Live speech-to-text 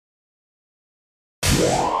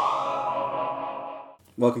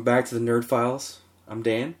Welcome back to the Nerd Files. I'm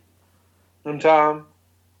Dan. I'm Tom.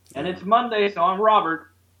 And it's Monday, so I'm Robert.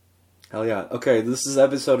 Hell yeah. Okay, this is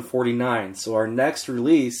episode 49, so our next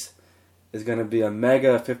release is going to be a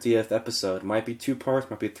mega 50th episode. Might be 2 parts,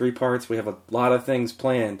 might be 3 parts. We have a lot of things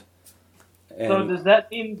planned. And So does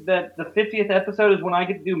that mean that the 50th episode is when I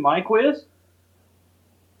get to do my quiz?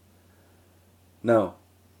 No.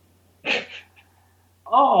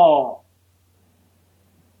 Oh.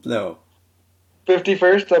 No.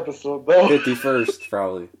 51st episode, though. 51st,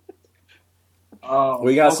 probably. Oh.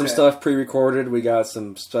 We got some okay. stuff pre-recorded. We got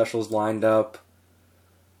some specials lined up.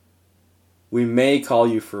 We may call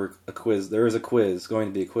you for a quiz. There is a quiz, going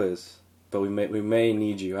to be a quiz. But we may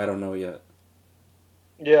need you. I don't know yet.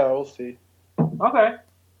 Yeah, we'll see. Okay.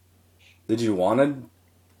 Did you want to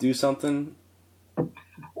do something?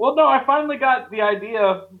 Well, no, I finally got the idea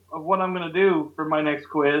of what I'm going to do for my next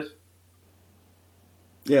quiz.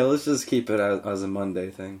 Yeah, let's just keep it as a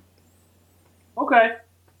Monday thing. Okay.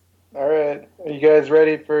 Alright, are you guys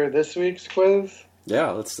ready for this week's quiz?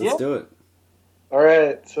 Yeah, let's Yeah. do it.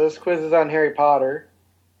 Alright, so this quiz is on Harry Potter,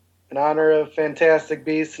 in honor of Fantastic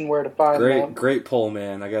Beasts and where to find them. Great poll,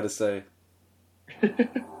 man, I gotta say.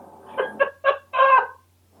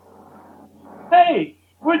 Hey,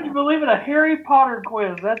 would you believe it? A Harry Potter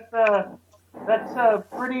quiz. That's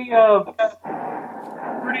pretty ironic,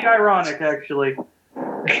 actually.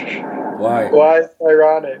 Why? Why is it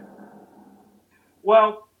ironic?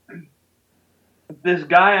 Well, this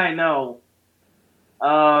guy I know,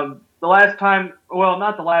 not the last time,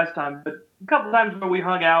 but a couple times when we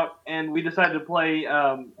hung out and we decided to play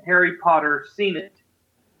Harry Potter Seen It,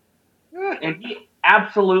 and he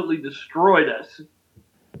absolutely destroyed us.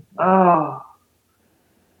 Oh,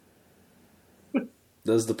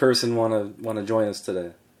 Does the person want to join us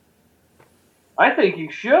today? I think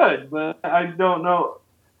he should, but I don't know.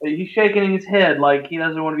 He's shaking his head like he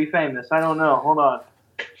doesn't want to be famous. I don't know. Hold on.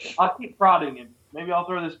 I'll keep prodding him. Maybe I'll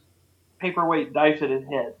throw this paperweight dice at his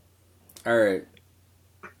head. All right.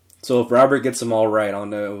 So if Robert gets them all right, I'll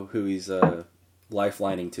know who he's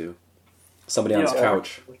lifelining to. Somebody on his Yeah.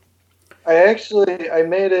 couch. I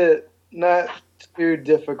made it not too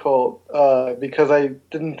difficult, because I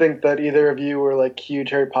didn't think that either of you were, like, huge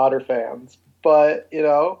Harry Potter fans. But, you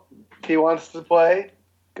know, if he wants to play,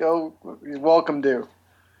 he's welcome to.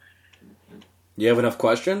 You have enough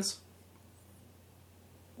questions?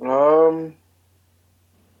 I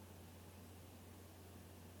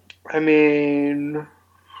mean,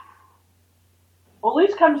 Well, at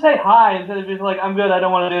least come say hi instead of just like, I'm good, I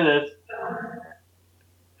don't want to do this.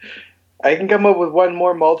 I can come up with one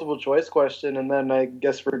more multiple choice question, and then I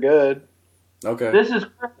guess we're good. Okay. This is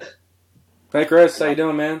Chris. Hey, Chris, how you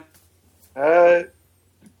doing, man?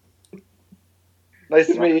 Nice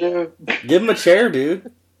to meet you. Give him a chair,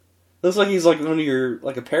 dude. Looks like he's like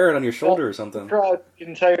like a parrot on your shoulder or something. Across the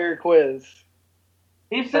entire quiz.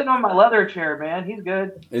 He's sitting on my leather chair, man. He's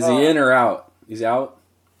good. Is he in or out? He's out?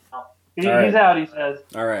 He's All right. out, he says.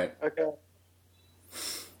 All right. Okay.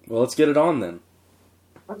 Well, let's get it on then.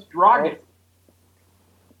 Let's drag it.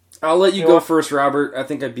 I'll let you go first, Robert. I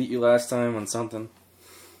think I beat you last time on something.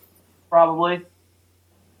 Probably.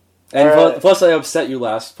 And All right. plus, I upset you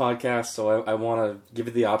last podcast, so I want to give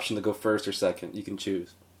you the option to go first or second. You can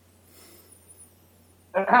choose.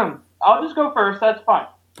 I'll just go first. That's fine.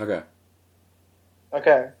 Okay.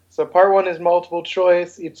 Okay. So part one is multiple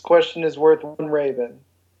choice. Each question is worth 1 raven.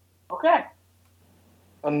 Okay.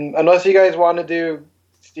 Unless you guys want to do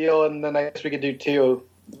steal, and then I guess we could do 2.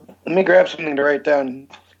 Let me grab something to write down.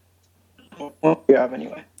 What do you have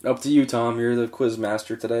anyway? Up to you, Tom. You're the quiz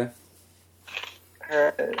master today.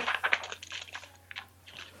 Alright.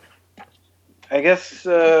 I guess,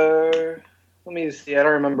 let me see. I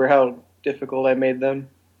don't remember how difficult I made them.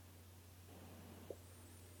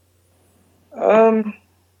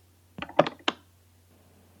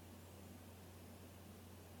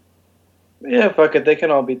 Yeah, fuck it. They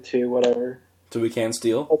can all be 2, whatever. So we can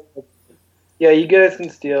steal? Yeah, you guys can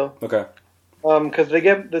steal. Okay. Because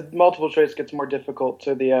the multiple choice gets more difficult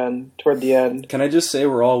toward the end. Can I just say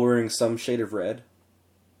we're all wearing some shade of red?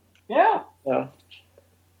 Yeah. Yeah.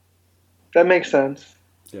 That makes sense.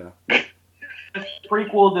 Yeah. It's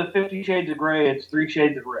prequel to 50 Shades of Grey. It's 3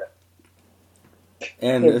 Shades of Red.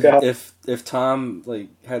 And Oh, God. if Tom like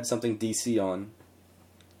had something DC on,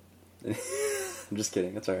 I'm just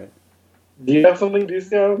kidding. That's all right. Do you have something to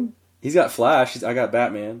do? He's got Flash. I got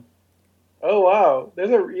Batman. Oh wow!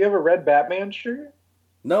 You have a red Batman shirt?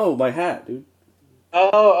 No, my hat, dude.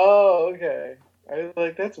 Oh, okay. I was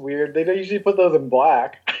like, that's weird. They don't usually put those in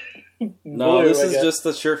black. No, Blue, this I is guess. just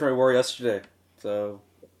the shirt I wore yesterday. So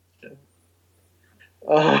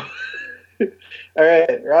All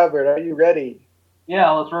right, Robert, are you ready? Yeah,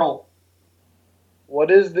 let's roll.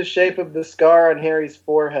 What is the shape of the scar on Harry's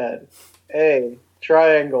forehead? A.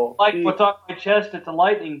 Triangle. Like B. what's on my chest, it's a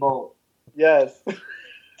lightning bolt. Yes.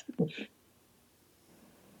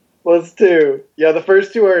 Let's do. Yeah, the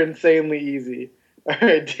first two are insanely easy. All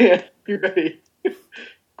right, Dan, you ready?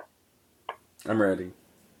 I'm ready.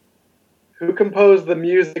 Who composed the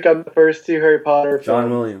music on the first two Harry Potter films? John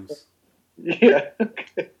Williams. Yeah.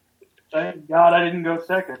 Okay. Thank God I didn't go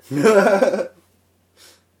second.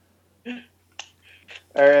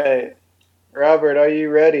 All right, Robert, are you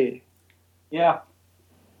ready? Yeah.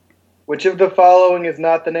 Which of the following is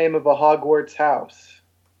not the name of a Hogwarts house?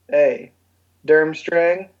 A.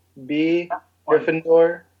 Durmstrang. B.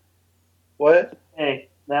 Gryffindor. What? Hey,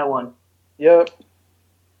 that one. Yep.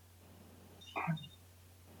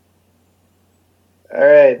 All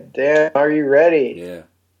right, Dan, are you ready? Yeah.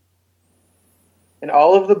 In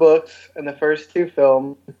all of the books and the first two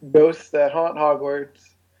films, ghosts that haunt Hogwarts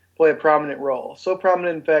play a prominent role. So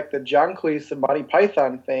prominent, in fact, that John Cleese of Monty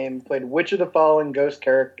Python fame played which of the following ghost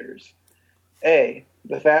characters? A.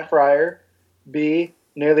 The Fat Friar. B.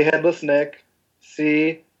 Nearly Headless Nick.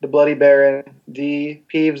 C. The Bloody Baron. D.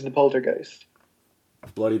 Peeves the Poltergeist.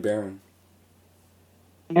 Bloody Baron.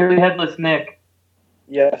 Nearly Headless Nick.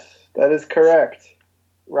 Yes, that is correct.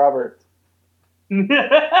 Robert.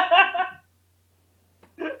 I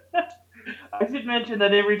should mention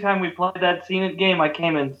that every time we played that Scene It game, I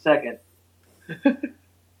came in second. All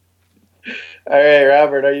right,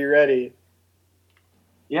 Robert, are you ready?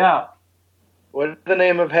 Yeah. What is the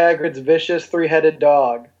name of Hagrid's vicious three-headed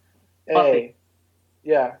dog? A. Buffy.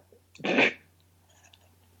 Yeah. I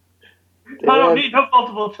don't need no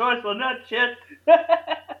multiple choice on that shit.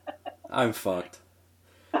 I'm fucked.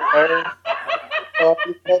 Alright. Oh,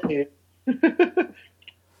 you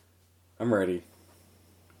I'm ready.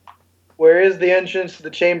 Where is the entrance to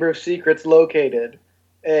the Chamber of Secrets located?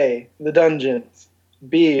 A. The dungeons.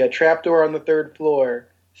 B. A trapdoor on the third floor.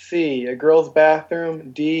 C. A girl's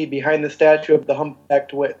bathroom. D. Behind the statue of the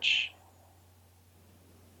humpbacked witch.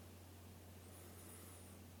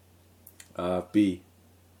 B.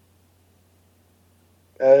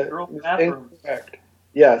 Girl's bathroom. Incorrect.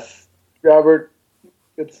 Yes. Robert,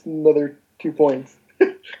 it's another 2 points.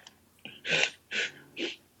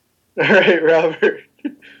 Alright, Robert.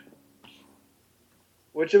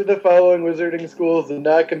 Which of the following wizarding schools did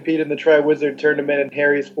not compete in the Triwizard Tournament in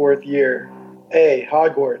Harry's fourth year? A.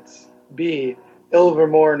 Hogwarts. B.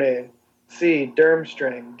 Ilvermorny. C.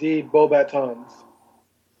 Durmstrang. D. Beauxbatons.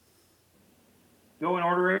 Go in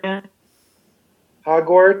order again.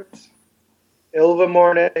 Hogwarts,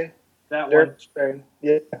 Ilvermorny, That one. Durmstrang.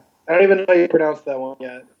 Yeah. I don't even know how you pronounce that one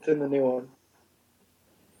yet. It's in the new one.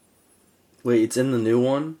 Wait, it's in the new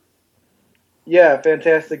one? Yeah,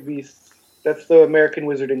 Fantastic Beasts. That's the American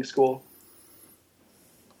Wizarding School.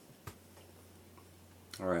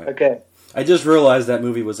 Alright. Okay. I just realized that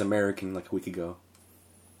movie was American like a week ago.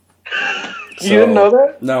 You didn't know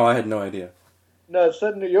that? No, I had no idea. No, it's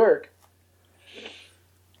set in New York.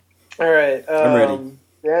 Alright. I'm ready.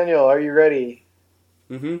 Daniel, are you ready?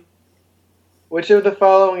 Mm-hmm. Which of the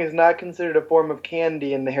following is not considered a form of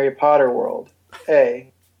candy in the Harry Potter world?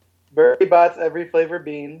 A. Bertie Bott's every flavor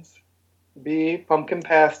beans. B. Pumpkin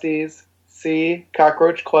pasties. C.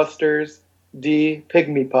 Cockroach clusters. D.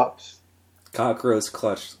 Pygmy puffs. Cockroach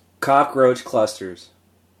clusters.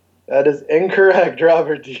 That is incorrect,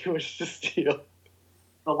 Robert. Do you wish to steal?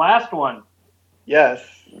 The last one. Yes.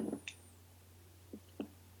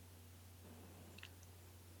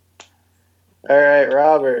 All right,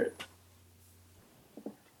 Robert.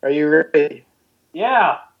 Are you ready?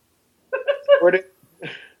 Yeah.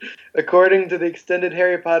 According to the extended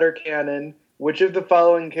Harry Potter canon, which of the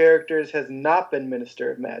following characters has not been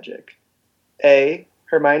Minister of Magic? A.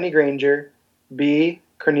 Hermione Granger. B.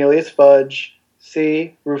 Cornelius Fudge.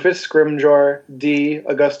 C. Rufus Scrimgeour. D.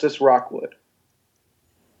 Augustus Rockwood.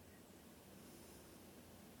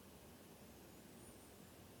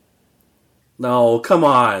 No, come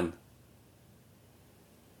on.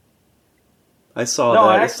 I saw No,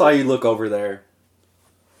 that. I saw you look over there.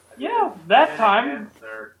 Yeah, that time.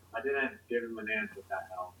 I didn't give him an answer. That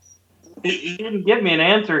helps. He didn't give me an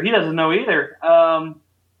answer. He doesn't know either. What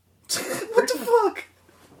the fuck?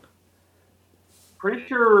 Pretty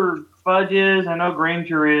sure Fudge is. I know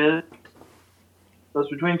Granger is. So it's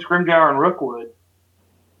between Scrimgeour and Rookwood.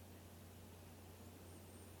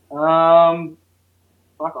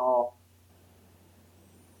 Fuck all.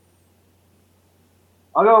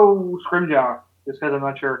 I'll go Scrimgeour, just because I'm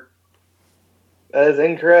not sure. That is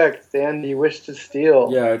incorrect. Dan, do you wish to steal?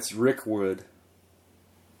 Yeah, it's Rick Wood.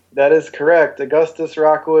 That is correct. Augustus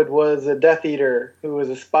Rockwood was a Death Eater who was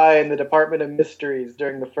a spy in the Department of Mysteries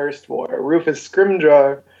during the First War. Rufus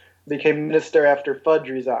Scrimgeour became minister after Fudge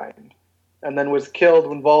resigned, and then was killed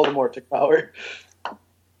when Voldemort took power.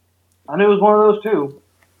 I knew it was one of those two.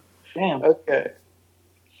 Damn. Okay.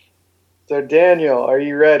 So, Daniel, are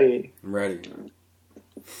you ready? I'm ready.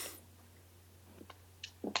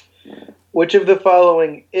 Which of the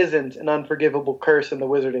following isn't an unforgivable curse in the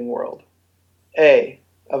wizarding world? A.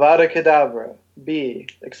 Avada Kedavra. B.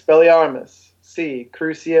 Expelliarmus. C.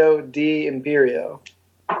 Crucio. D. Imperio.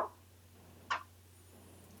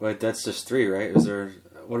 Wait, that's just 3, right? Is there?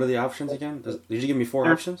 What are the options again? Did you give me 4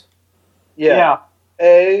 options? Yeah.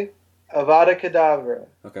 A. Avada Kedavra.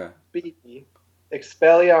 Okay. B.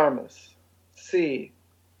 Expelliarmus. C.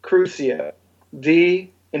 Crucio.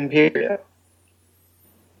 D. Imperio.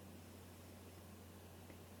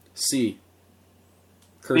 C.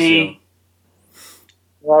 Crucio. B.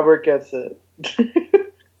 Robert gets it.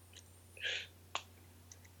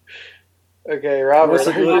 Okay, Robert. What's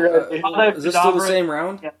the- are you ready? Is this still the same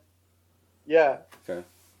round? Yeah. Okay.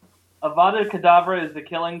 Avada Kedavra is the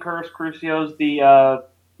killing curse. Crucio's the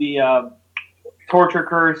torture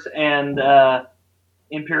curse, and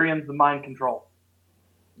Imperium's the mind control.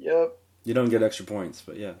 Yep. You don't get extra points,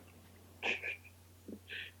 but yeah.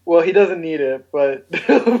 Well, he doesn't need it, but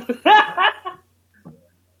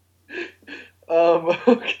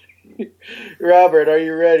okay. Robert, are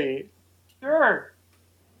you ready? Sure.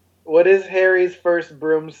 What is Harry's first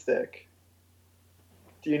broomstick?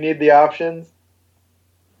 Do you need the options?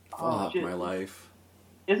 Oh, Fuck shit. my life.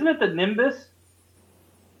 Isn't it the Nimbus?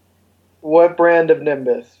 What brand of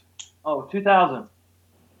Nimbus? Oh, 2000.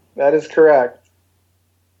 That is correct.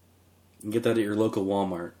 You can get that at your local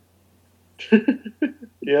Walmart.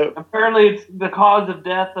 Yep. Apparently, it's the cause of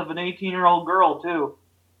death of an 18-year-old girl, too.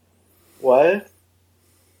 What?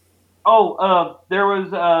 Oh, there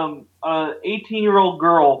was a 18-year-old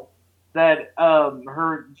girl that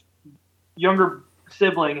her younger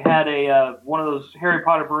sibling had a one of those Harry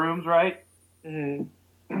Potter brooms, right?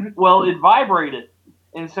 Mm-hmm. Well, it vibrated,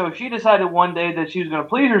 and so she decided one day that she was going to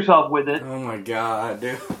please herself with it, Oh my god,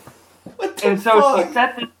 dude. What the and so fuck? she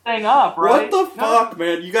set this thing up, right? What the fuck,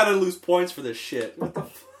 man? You gotta lose points for this shit. What the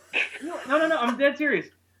fuck? No, I'm dead serious.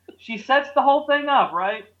 She sets the whole thing up,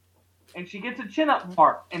 right? And she gets a chin-up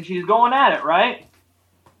bar, and she's going at it, right?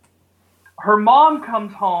 Her mom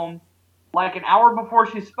comes home like an hour before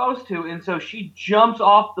she's supposed to, and so she jumps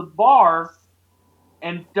off the bar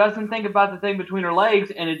and doesn't think about the thing between her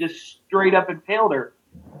legs, and it just straight up impaled her.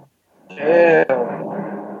 Damn.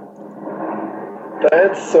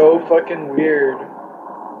 That's so fucking weird.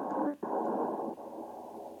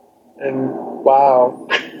 And wow.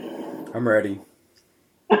 I'm ready.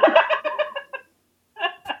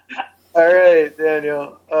 All right,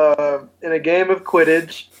 Daniel. In a game of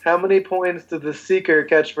Quidditch, how many points does the Seeker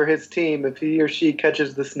catch for his team if he or she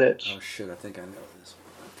catches the snitch? Oh shit, I think I know this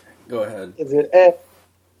one. Okay. Go ahead. Is it A,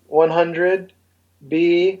 100,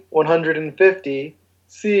 B, 150,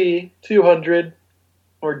 C, 200,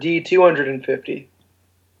 or D, 250?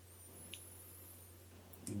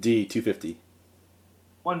 D, 250.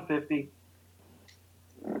 150.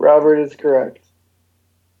 Robert is correct.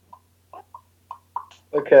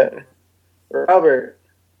 Okay. Robert,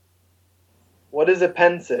 what is a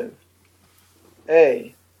pensive?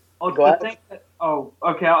 A. Oh, it's Glass? the thing that, oh,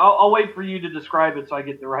 okay. I'll wait for you to describe it so I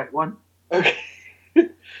get the right one. Okay.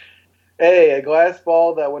 A. A glass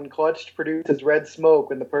ball that, when clutched, produces red smoke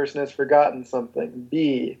when the person has forgotten something.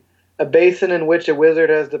 B. A basin in which a wizard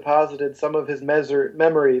has deposited some of his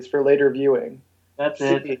memories for later viewing. That's C.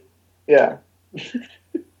 it. Yeah.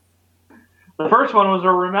 The first one was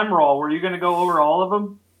a remember all. Were you going to go over all of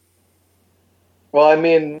them? Well, I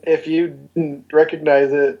mean, if you didn't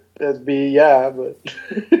recognize it as B, yeah, but...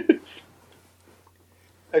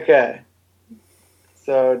 Okay.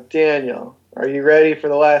 So, Daniel, are you ready for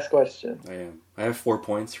the last question? I am. I have 4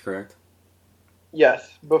 points, correct?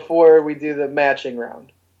 Yes, before we do the matching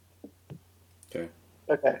round. Okay.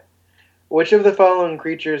 Okay. Which of the following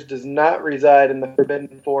creatures does not reside in the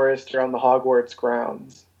Forbidden Forest or on the Hogwarts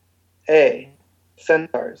grounds? A.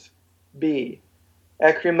 Centaurs. B.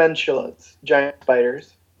 Acromentulas, giant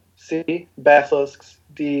spiders. C. Basilisks.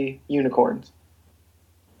 D. Unicorns.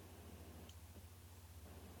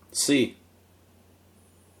 C.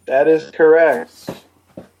 That is correct.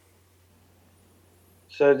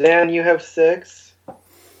 So, Dan, you have 6.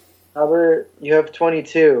 Robert, you have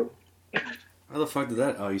 22. How the fuck did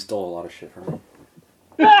that? Oh, you stole a lot of shit from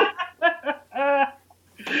me.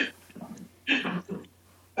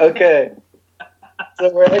 Okay. So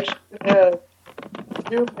we're actually going to have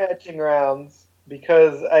 2 matching rounds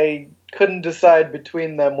because I couldn't decide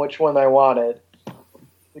between them which one I wanted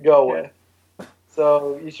to go with.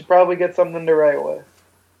 So you should probably get something to write with.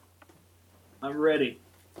 I'm ready.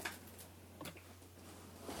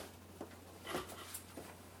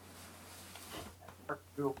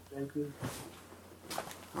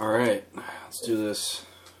 All right, let's do this.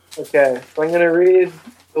 Okay, so I'm going to read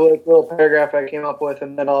the little paragraph I came up with,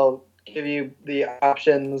 and then I'll give you the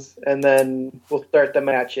options, and then we'll start the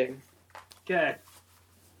matching. Okay.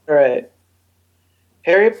 All right.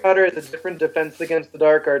 Harry Potter has a different Defense Against the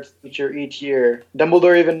Dark Arts teacher each year.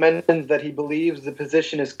 Dumbledore even mentions that he believes the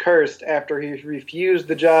position is cursed after he refused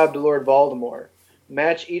the job to Lord Voldemort.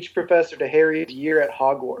 Match each professor to Harry's year at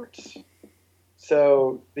Hogwarts.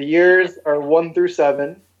 So the years are 1 through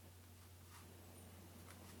 7.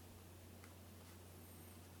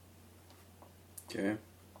 Okay.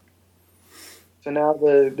 So now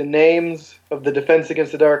the names of the Defense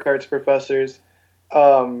Against the Dark Arts professors.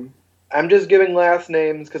 I'm just giving last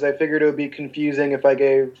names because I figured it would be confusing if I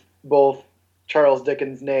gave both Charles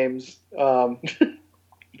Dickens names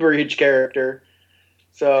for each character.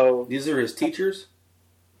 So These are his teachers?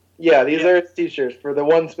 yeah, these are his teachers for the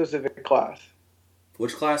one specific class.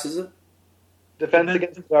 Which class is it? Defense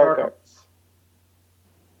Against the Dark Arts.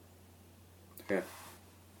 Okay.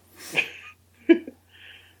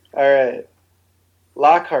 All right.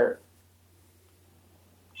 Lockhart.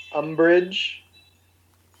 Umbridge.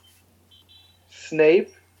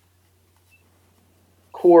 Snape.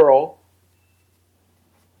 Quirrell.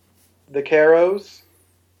 The Carrows.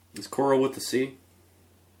 Is Coral with the C?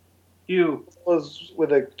 Q. Was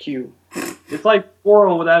with a Q. It's like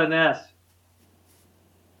Coral without an S.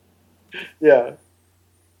 Yeah.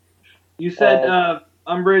 You said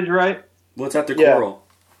Umbridge, right? What's after Yeah. Coral?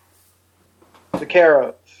 The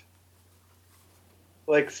Carrows.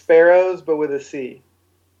 Like sparrows, but with a C.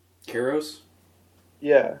 Caros?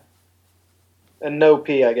 Yeah. And no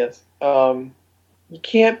P, I guess. You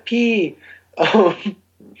can't pee. And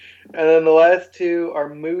then the last two are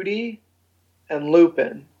Moody and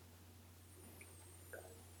Lupin.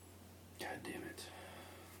 God damn it.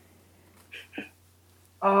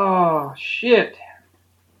 Oh, shit.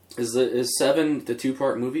 Is 7 the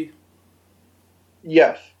 2-part movie?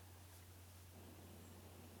 Yes.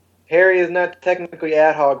 Harry is not technically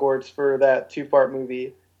at Hogwarts for that 2-part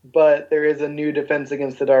movie, but there is a new Defense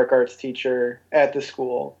Against the Dark Arts teacher at the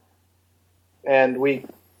school. And we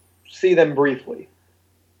see them briefly.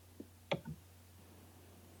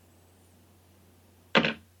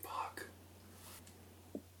 Fuck.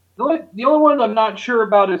 The only one I'm not sure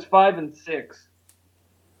about is 5 and 6.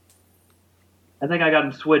 I think I got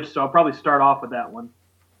them switched, so I'll probably start off with that one.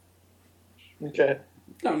 Okay.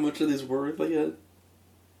 Not much of these worth yet.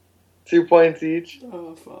 2 points each.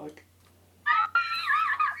 Oh, fuck.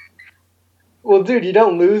 Well, dude, you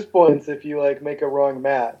don't lose points if you, like, make a wrong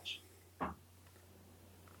match.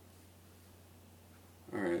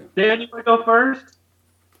 Alright. Dan, you want to go first?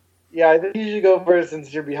 Yeah, I think you should go first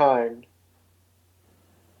since you're behind.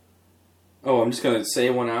 Oh, I'm just gonna say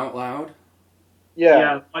one out loud?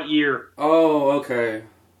 Yeah. What year? Oh, okay.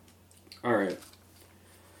 Alright.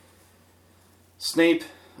 Snape,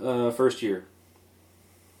 first year.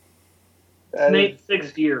 Snape,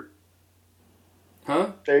 6th year.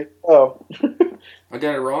 Huh? There you go. I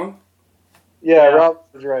got it wrong? Yeah, Yeah. Rob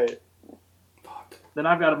was right. Fuck. Then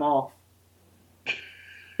I've got them all.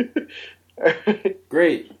 Alright.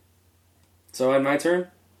 Great. So, my turn?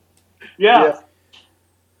 Yeah.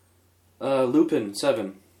 Lupin,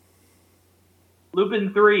 7.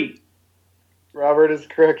 Lupin 3. Robert is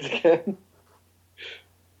correct again.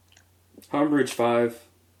 Umbridge, 5.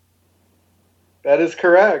 That is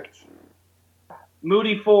correct.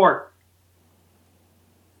 Moody 4.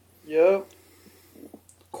 Yep.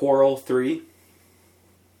 Quirrell, 3.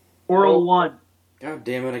 Coral 1. God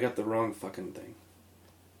damn it, I got the wrong fucking thing.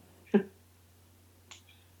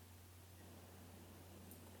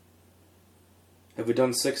 Have we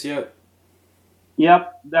done 6 yet?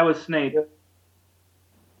 Yep, that was Snape. Yep.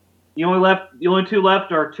 The only two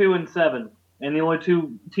left are 2 and 7. And the only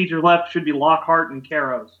two teachers left should be Lockhart and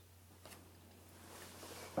Carrows.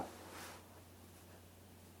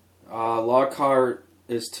 Lockhart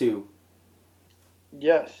is 2.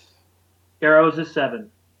 Yes. Carrows is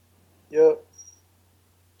 7. Yep.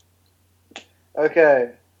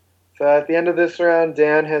 Okay. So at the end of this round,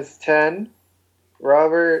 Dan has 10.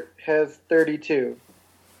 Robert has 32.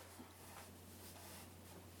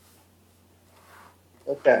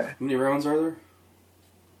 Okay. How many rounds are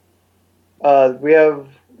there? We have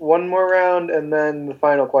one more round and then the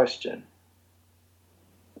final question.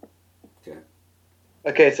 Okay.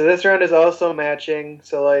 Okay, so this round is also matching.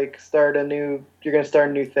 So like, you're gonna start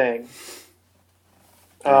a new thing.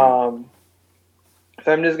 So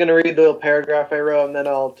I'm just gonna read the little paragraph I wrote, and then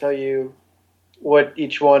I'll tell you what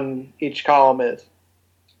each column is.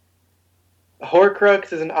 A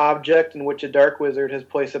Horcrux is an object in which a dark wizard has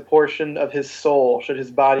placed a portion of his soul, should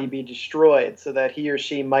his body be destroyed, so that he or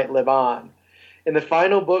she might live on. In the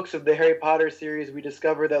final books of the Harry Potter series, we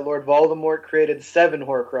discover that Lord Voldemort created 7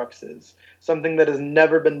 Horcruxes, something that has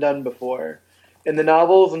never been done before. In the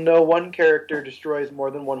novels, no one character destroys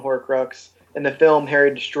more than 1 Horcrux. In the film,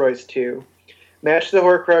 Harry destroys 2. Match the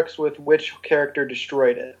Horcrux with which character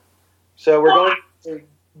destroyed it. So we're going to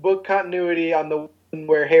book continuity on the one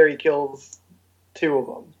where Harry kills 2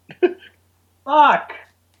 of them. Fuck!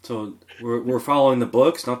 So we're following the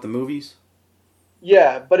books, not the movies?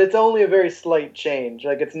 Yeah, but it's only a very slight change.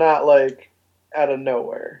 Like, it's not, like, out of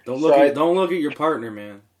nowhere. Don't look at your partner,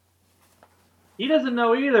 man. He doesn't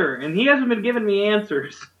know either, and he hasn't been giving me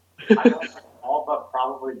answers. I know all but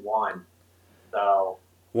probably one. So.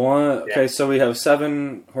 One. Okay, so we have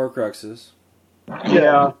 7 Horcruxes.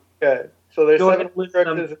 Yeah. Okay, so there's Go 7 ahead and list them.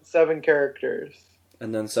 Horcruxes and 7 characters.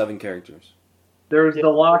 And then 7 characters. There's the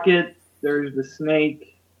locket, there's the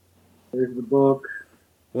snake, there's the book.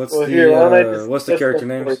 What's Well, the here, why don't I just what's the list character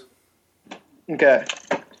them names? Okay.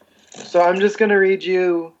 So I'm just going to read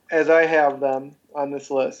you as I have them on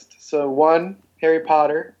this list. So 1, Harry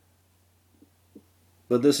Potter.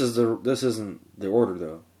 But this isn't the order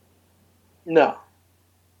though. No.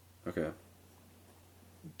 Okay.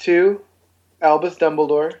 2, Albus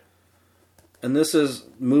Dumbledore. And this is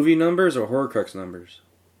movie numbers or Horcrux numbers?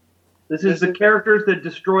 This is the characters that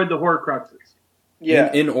destroyed the Horcruxes.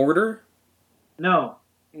 Yeah. In order? No.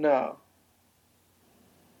 No.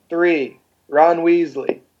 3, Ron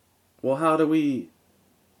Weasley. Well, how do we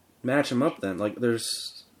match them up then? Like,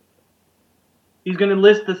 there's... He's going to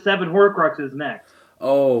list the 7 Horcruxes next.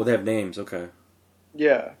 Oh, they have names. Okay.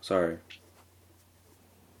 Yeah. Sorry.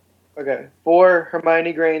 Okay. 4,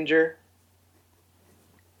 Hermione Granger.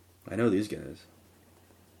 I know these guys.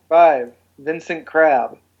 5, Vincent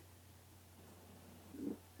Crabbe.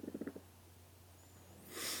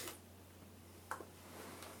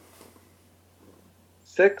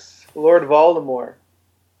 6, Lord Voldemort.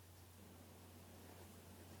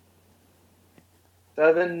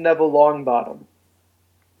 7, Neville Longbottom.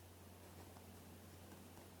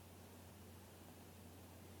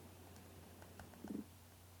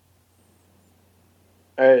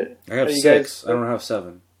 8. I have 6. I don't have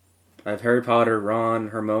 7. I have Harry Potter, Ron,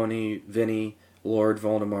 Hermione, Vinny, Lord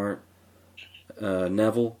Voldemort,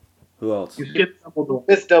 Neville. Who else? You skipped Dumbledore.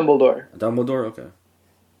 Miss Dumbledore. Dumbledore? Okay.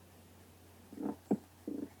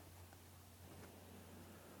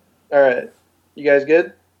 Alright. You guys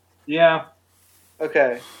good? Yeah.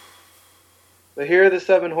 Okay. So here are the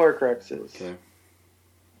 7 Horcruxes. Okay.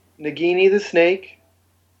 Nagini the snake.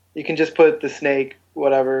 You can just put the snake,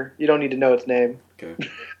 whatever. You don't need to know its name. Okay.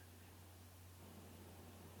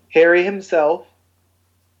 Harry himself.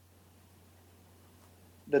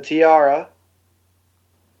 The tiara.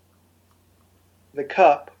 The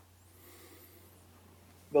cup.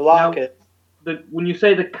 The locket. When you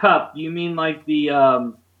say the cup, you mean like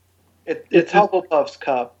the It's Hufflepuff's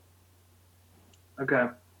cup. Okay.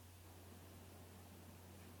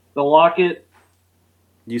 The locket.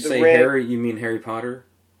 You The say ring. Harry, you mean Harry Potter?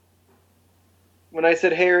 When I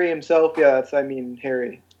said Harry himself, yeah, I mean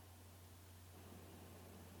Harry.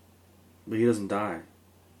 But he doesn't die.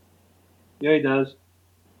 Yeah, he does.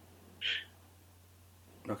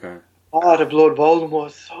 Okay. Part of Lord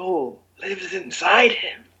Voldemort's soul lives inside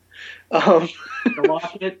him. The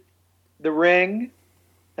locket. The ring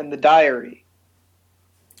and the diary.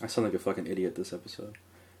 I sound like a fucking idiot this episode.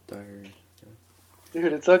 Diary.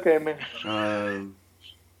 Dude, it's okay, man.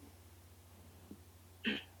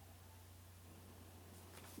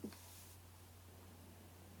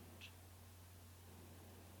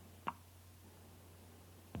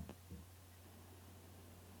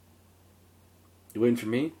 You waiting for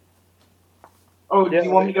me? Oh, do Yeah,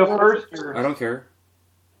 you want me to go first? Or? I don't care.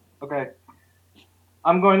 Okay.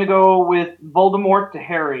 I'm going to go with Voldemort to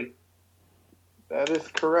Harry. That is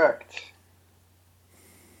correct.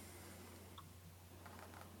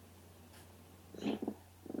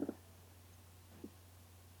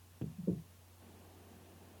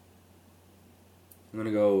 I'm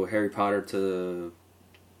gonna go Harry Potter to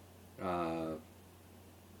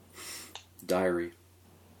Diary.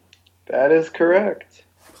 That is correct.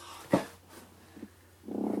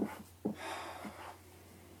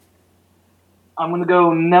 I'm going to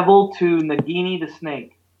go Neville to Nagini the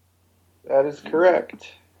snake. That is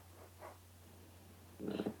correct.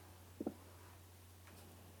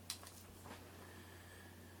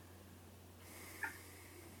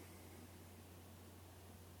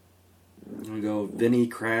 I'm going to go Vinny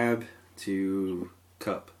Crab to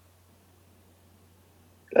Cup.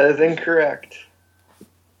 That is incorrect.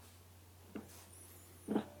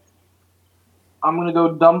 I'm going to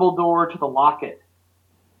go Dumbledore to the locket.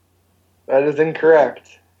 That is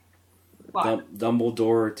incorrect.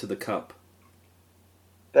 Dumbledore to the Cup.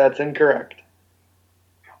 That's incorrect.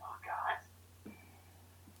 Come on, guys.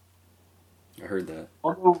 I heard that.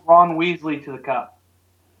 I'll go Ron Weasley to the cup.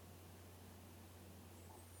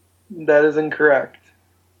 That is incorrect.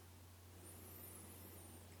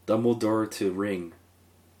 Dumbledore to Ring.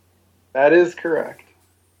 That is correct.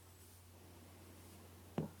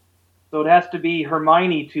 So it has to be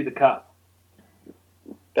Hermione to the cup.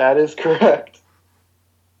 That is correct.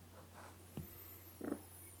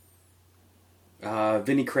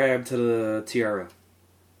 Vinny Crab to the Tiara.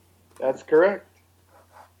 That's correct.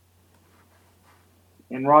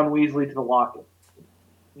 And Ron Weasley to the locket.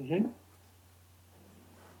 Mm-hmm.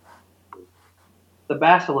 The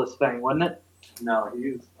Basilisk thing, wasn't it? No,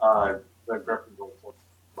 he's the Gryffindor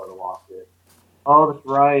for the locket. Oh, that's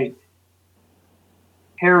right.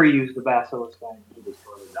 Harry used the Basilisk thing. He just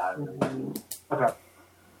sort of died. Mm-hmm. Okay.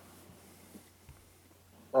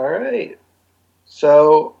 All right.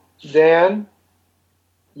 So, Dan,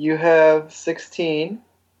 you have 16.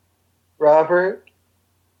 Robert,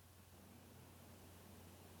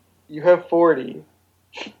 you have 40.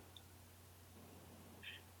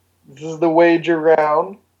 This is the wager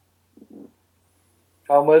round.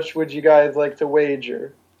 How much would you guys like to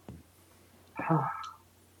wager? I'm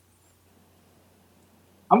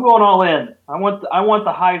going all in. I want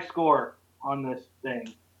the high score on this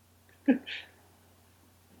thing.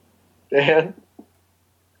 Dan?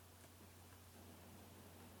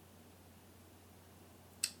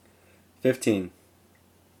 $15.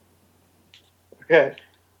 Okay.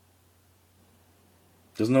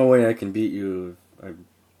 There's no way I can beat you.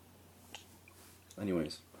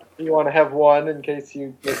 Anyways. You want to have one in case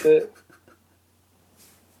you miss it?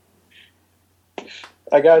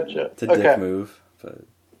 I gotcha. It's a dick move. But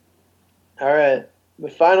All right. The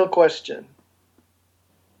final question.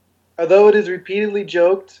 Although it is repeatedly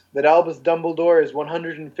joked that Albus Dumbledore is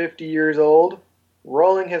 150 years old,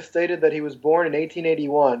 Rowling has stated that he was born in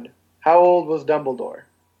 1881. How old was Dumbledore?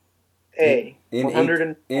 A. in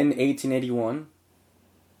 1881?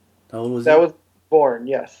 How old was he? That was born,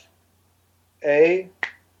 yes. A.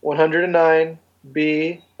 109.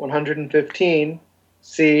 B. 115.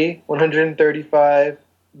 C. 135.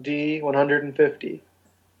 D. 150.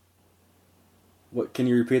 What? Can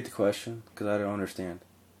you repeat the question? Because I don't understand.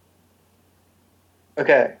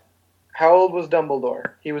 Okay. How old was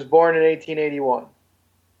Dumbledore? He was born in 1881.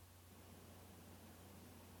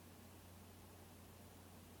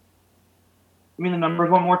 Give me the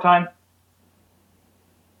numbers one more time.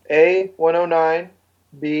 A. 109.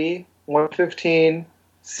 B. 115.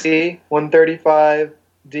 C. 135.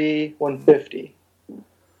 D. 150.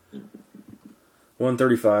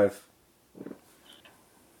 135.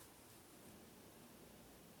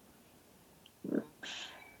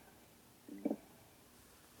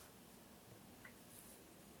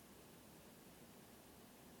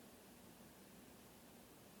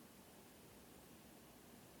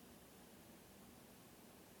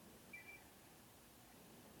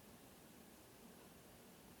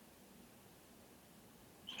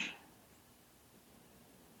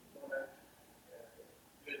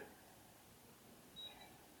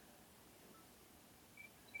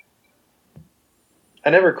 I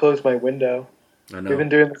never closed my window. I know. We've been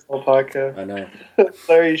doing this whole podcast. I know.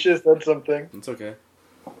 Sorry, you should have said something. It's okay.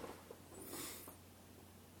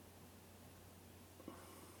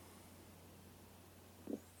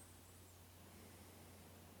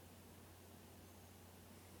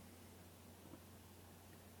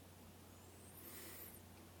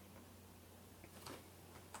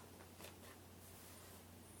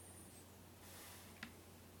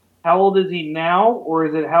 How old is he now, or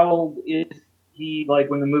is it how old is he like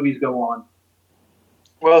when the movies go on?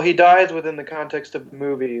 Well, he dies within the context of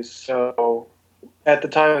movies, so at the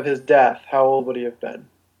time of his death, how old would he have been?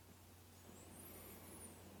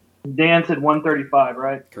 Dan said 135,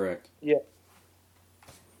 right? Correct. Yeah.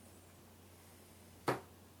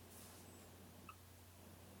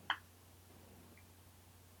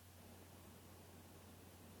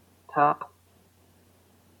 Top.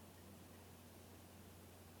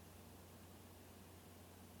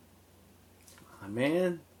 Oh,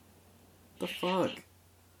 man. The fuck?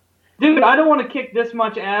 Dude, I don't want to kick this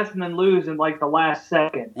much ass and then lose in like the last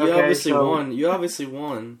second. You okay? obviously won. You obviously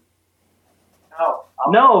won. No.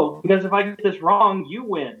 No, because if I get this wrong, you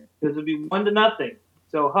win. Because it'd be 1-0.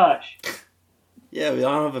 So hush. Yeah, we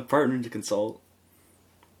don't have a partner to consult.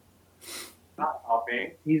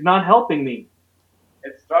 helping. He's not helping me.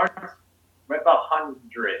 It starts with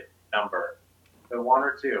 100 number. So 1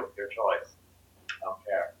 or 2, your choice. I don't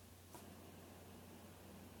care.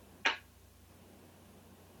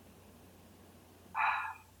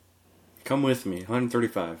 Come with me.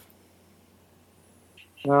 135.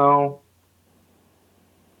 No.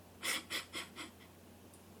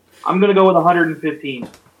 I'm going to go with 115.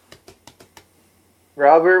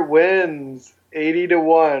 Robert wins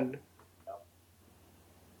 80-1.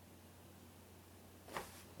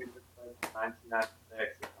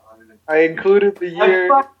 1996. I included the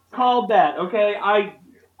year. I called that, okay? I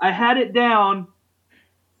had it down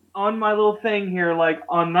on my little thing here, like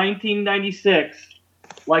on 1996,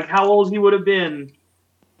 like how old he would have been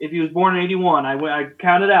if he was born in 81. I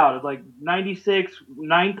counted out. It's like 96,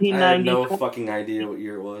 1990. I had no fucking idea what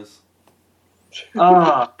year it was.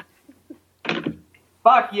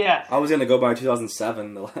 Fuck yes. I was gonna go by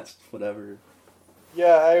 2007, the last whatever.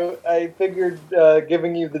 Yeah, I figured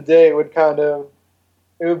giving you the date would it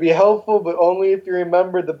would be helpful, but only if you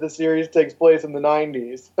remember that the series takes place in the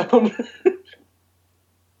 90s.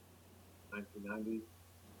 1990.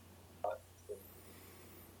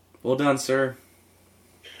 Well done, sir.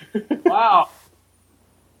 Wow.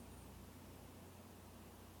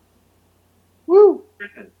 Woo!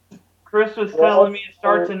 Chris was telling me it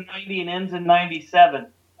starts in 90 and ends in 97.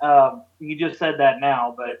 You just said that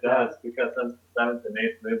now, but It does, because since the 7th and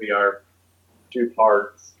 8th movie are 2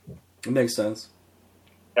 parts, It makes sense.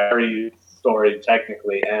 every story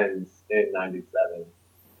technically ends in 97.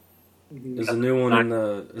 Is the new one in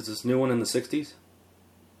the? Is this new one in the 60s?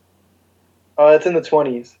 It's in the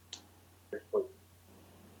 20s.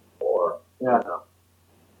 Or, Yeah.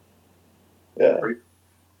 Yeah.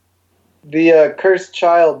 The cursed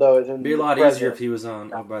child, though, is in It'd be a lot present. easier if he was on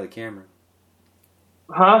by the camera.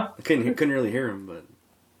 huh? I couldn't really hear him, but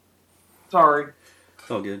Sorry.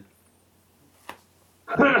 it's all good.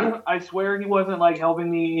 I swear he wasn't like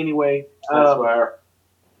helping me anyway. I swear.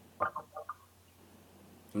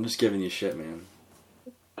 I'm just giving you shit, man.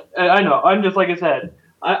 I know. I'm just like I said.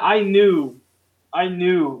 I knew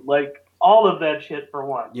like all of that shit for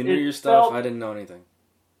one. You knew It your stuff. felt- I didn't know anything.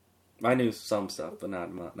 I knew some stuff, but not.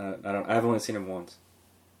 I don't. I've only seen him once.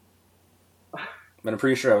 But I'm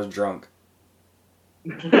pretty sure I was drunk.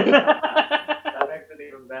 That makes it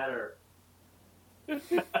even better.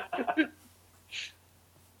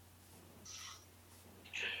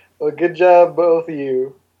 Well, good job, both of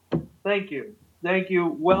you. Thank you.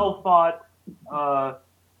 Well thought.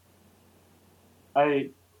 I'd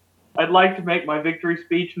like to make my victory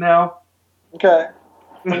speech now. Okay.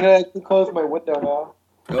 I'm going to actually close my window now.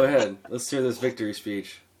 Go ahead. Let's hear this victory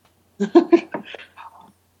speech.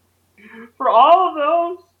 For all of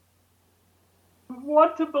those who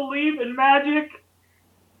want to believe in magic,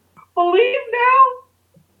 believe now.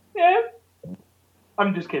 Yeah.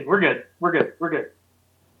 I'm just kidding. We're good.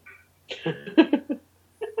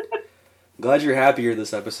 Glad you're happier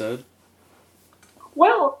this episode.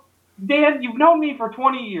 Well, Dan, you've known me for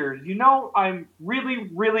 20 years. You know I'm really,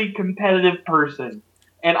 really competitive person.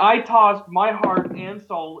 And I tossed my heart and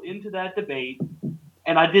soul into that debate,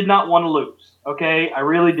 and I did not want to lose. Okay? I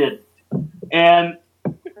really didn't. And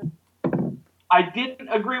I didn't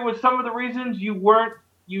agree with some of the reasons you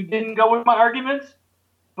didn't go with my arguments.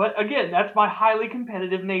 But again, that's my highly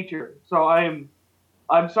competitive nature. So I'm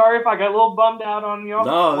sorry if I got a little bummed out on you.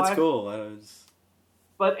 No, that's cool.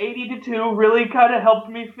 But 80-2 really kind of helped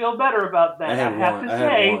me feel better about that. I had one.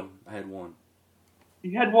 I had one.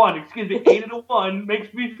 You had one. Excuse me. 80-1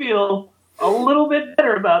 makes me feel a little bit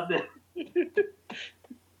better about this.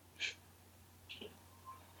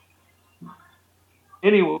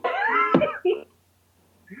 Anyway.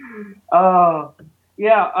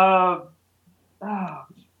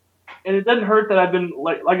 And it doesn't hurt that I've been,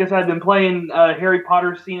 like I said, I've been playing Harry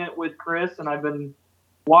Potter, seen it with Chris, and I've been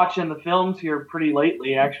watching the films here pretty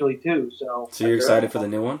lately, actually, too. So you're excited for the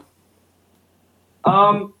new one?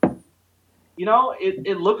 You know,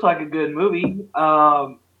 it looks like a good movie.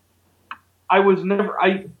 I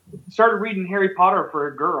started reading Harry Potter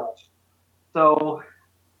for girls. So,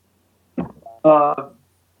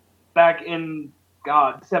 back in,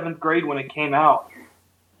 7th grade when it came out,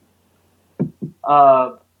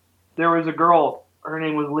 there was a girl, her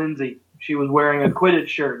name was Lindsay. She was wearing a Quidditch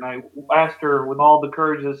shirt, and I asked her with all the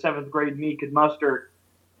courage that 7th grade me could muster,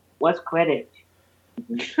 "What's Quidditch?"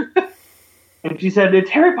 And she said,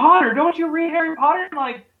 "It's Harry Potter. Don't you read Harry Potter?" I'm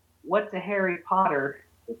like, "What's a Harry Potter?"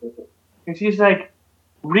 And she's like,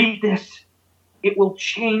 "Read this. It will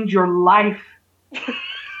change your life."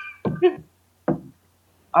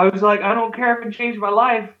 I was like, "I don't care if it changed my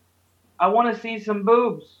life. I want to see some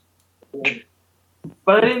boobs."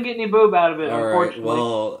 But I didn't get any boob out of it, All right, unfortunately.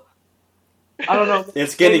 well, I don't know.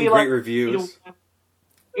 it's getting Maybe great like reviews.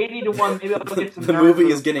 80 to 1, maybe I'll get some The nerd movie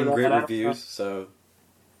boob is getting for that, great I don't reviews, so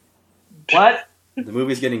know. What? the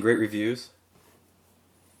movie's getting great reviews.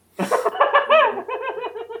 I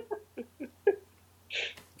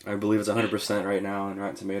believe it's 100% right now on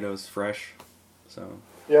Rotten Tomatoes, fresh. So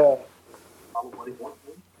Yeah.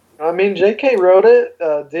 I mean, J.K. wrote it.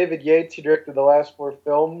 David Yates, who directed the last 4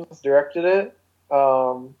 films, directed it.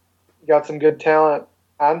 Got some good talent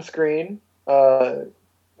on screen.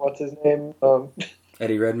 What's his name?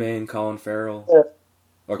 Eddie Redmayne, Colin Farrell. Yeah.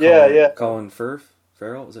 Or Yeah, Colin, yeah. Colin Firth?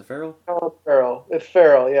 Farrell? Is it Farrell? Colin Farrell. It's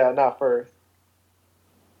Farrell, yeah, not Firth.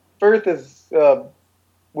 Firth is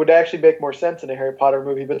would actually make more sense in a Harry Potter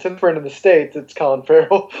movie, but since we're in the States, it's Colin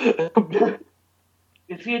Farrell.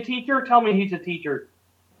 Is he a teacher? Tell me he's a teacher.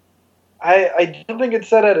 I don't think it's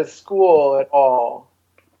set at a school at all.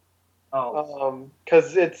 Oh.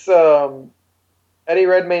 Because it's Eddie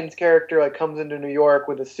Redmayne's character like comes into New York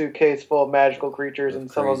with a suitcase full of magical creatures, and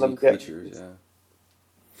some of them get. Creatures,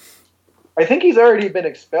 yeah. I think he's already been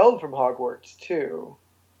expelled from Hogwarts too.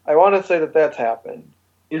 I want to say that that's happened.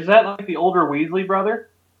 Is that like the older Weasley brother?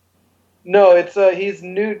 No, it's he's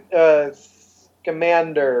Newt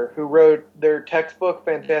Scamander, who wrote their textbook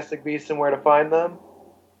Fantastic Beasts and Where to Find Them.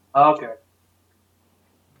 Okay.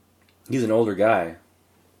 He's an older guy.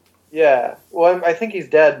 Yeah, well, I think he's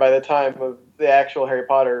dead by the time of the actual Harry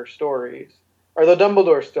Potter stories. Although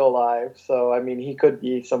Dumbledore's still alive, so I mean, he could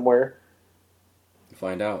be somewhere.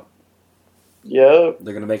 Find out. Yep.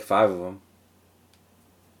 They're gonna make 5 of them.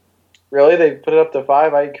 Really? They put it up to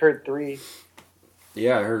 5? I heard 3.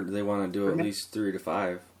 Yeah, I heard they want to do at least 3 to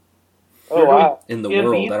 5. Oh, wow. In the Yeah,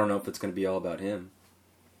 world, me- I don't know if it's gonna be all about him.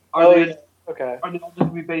 Are they yeah. Okay. all just going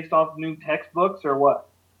to be based off new textbooks or what?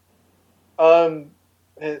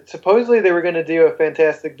 Supposedly they were going to do a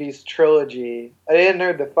Fantastic Beasts trilogy. I hadn't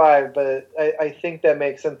heard the 5, but I think that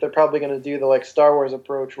makes sense. They're probably going to do the like Star Wars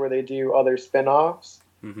approach where they do other spin-offs.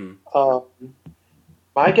 Mm-hmm.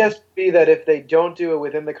 My guess would be that if they don't do it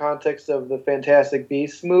within the context of the Fantastic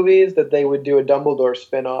Beasts movies, that they would do a Dumbledore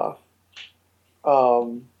spin-off.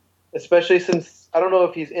 Especially since, I don't know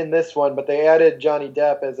if he's in this one, but they added Johnny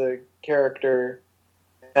Depp as a character,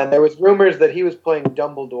 and there was rumors that he was playing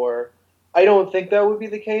Dumbledore. I don't think that would be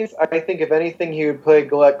the case. I think, if anything, he would play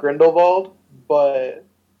Gellert Grindelwald, but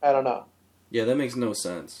I don't know. Yeah, that makes no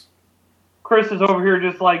sense. Chris is over here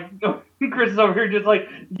just like,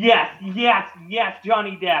 yes,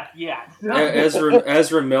 Johnny Depp, yes.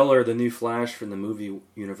 Ezra Miller, the new Flash from the movie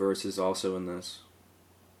universe, is also in this.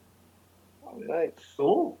 Oh, nice.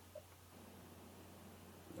 Cool.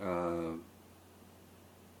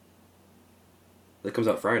 That comes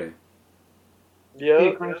out Friday. Yeah.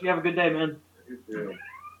 Hey, Chris, you have a good day, man.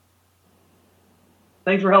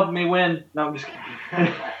 Thanks for helping me win. No, I'm just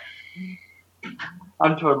kidding.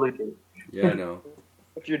 I'm totally kidding. Yeah, I know.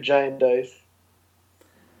 With your giant dice.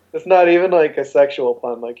 It's not even like a sexual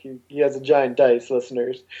pun. Like he has a giant dice,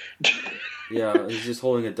 listeners. Yeah, he's just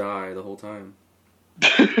holding a die the whole time.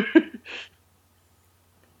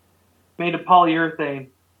 Made of polyurethane.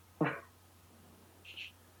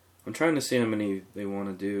 I'm trying to see how many they want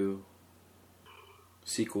to do.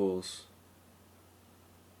 Sequels.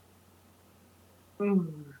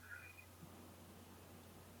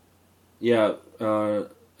 Yeah,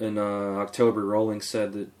 in October, Rowling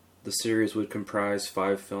said that the series would comprise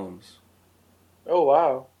 5 films. Oh,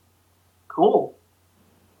 wow. Cool.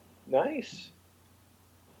 Nice.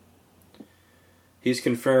 He's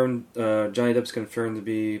confirmed, Johnny Depp's confirmed to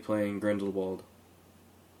be playing Grindelwald.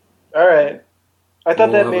 All right. I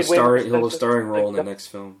thought that made he'll way have more a sense. starring role in the next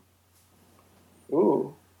film.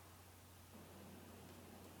 Ooh.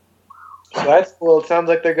 So that's cool. It sounds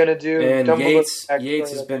like they're going to do... And Dumbledore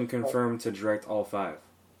Yates has backstory. been confirmed to direct all 5.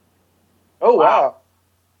 Oh, wow.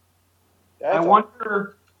 That's I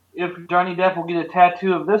wonder if Johnny Depp will get a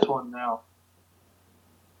tattoo of this one now.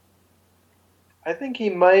 I think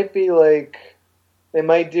he might be like... They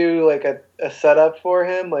might do like a setup for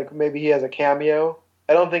him. Like maybe he has a cameo.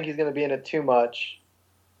 I don't think he's going to be in it too much.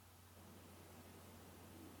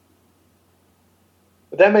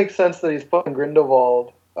 But that makes sense that he's playing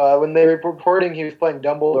Grindelwald. When they were reporting he was playing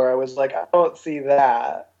Dumbledore, I was like, I don't see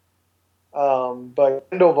that. But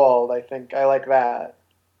Grindelwald, I think, I like that.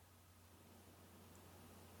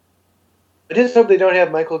 I just hope they don't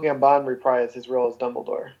have Michael Gambon reprise his role as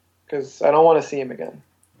Dumbledore, because I don't want to see him again.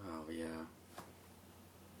 Oh, yeah.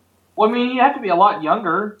 Well, I mean, he'd have to be a lot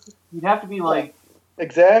younger. He'd have to be like...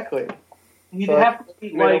 Exactly. He'd So have to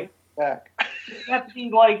be like... Back. He'd have to be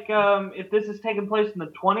like, if this is taking place in the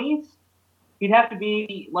 20s, he'd have to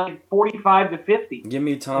be like 45 to 50. Give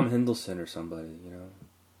me Tom Hiddleston or somebody,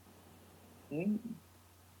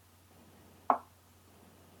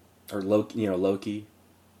 or Loki. Loki.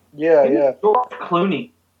 Yeah. George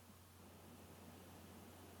Clooney.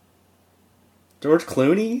 George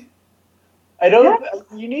Clooney. I don't.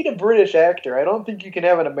 You need a British actor. I don't think you can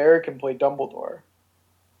have an American play Dumbledore.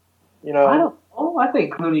 I don't know. I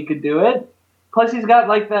think Clooney could do it. Plus, he's got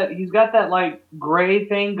that. He's got that like gray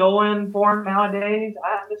thing going for him nowadays.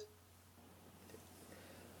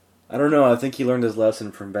 I don't know. I think he learned his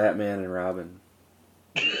lesson from Batman and Robin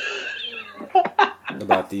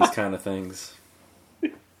about these kind of things.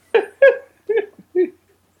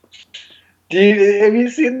 Have you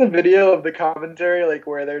seen the video of the commentary, like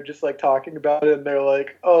where they're just like talking about it, and they're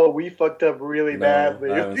like, "Oh, we fucked up really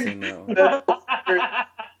badly." I haven't seen that one.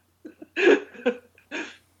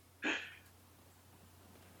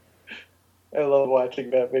 I love watching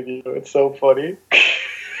that video. It's so funny.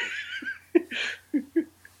 I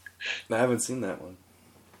haven't seen that one.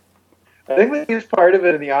 I think they used part of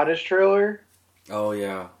it in the Honest trailer. Oh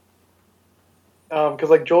yeah. Because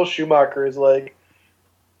like Joel Schumacher is like,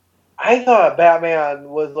 I thought Batman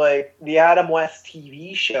was like the Adam West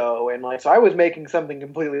TV show, and like so I was making something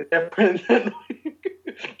completely different.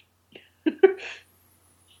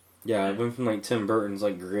 Yeah, it went from like Tim Burton's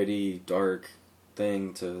like gritty, dark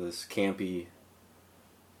thing to this campy.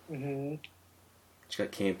 Mm-hmm. It's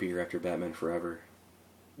got campier after Batman Forever.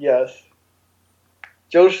 Yes.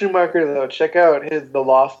 Joel Schumacher though, check out The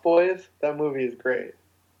Lost Boys. That movie is great.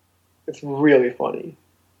 It's really funny.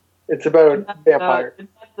 It's about vampires. Isn't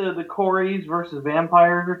that the Coreys versus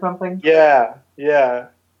vampires or something? Yeah.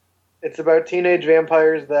 It's about teenage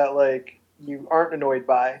vampires that like you aren't annoyed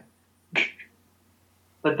by.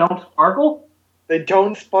 That don't sparkle? They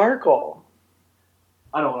don't sparkle.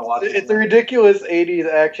 I don't want to watch it. It's a ridiculous 80s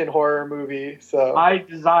action horror movie. So I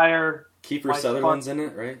desire. Kiefer Sutherland's in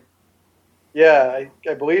it, right? yeah,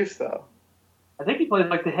 I believe so. I think he plays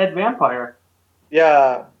like the head vampire.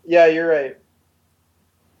 Yeah, you're right.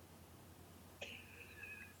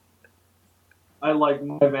 I like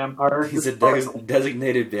my vampire. He's a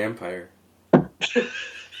designated vampire.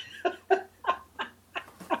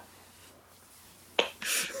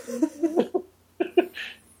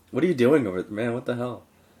 What are you doing over there, man? What the hell?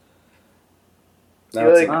 Now You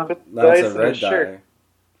it's like put the now it's dice a in red his shirt.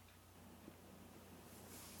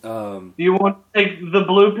 dye. Do you want to take the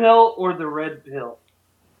blue pill or the red pill?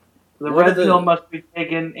 The What are red pill must be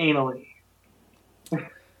taken anally.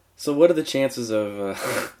 So what are the chances of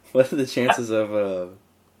the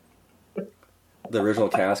original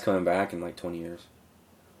cast coming back in like 20 years?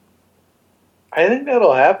 I think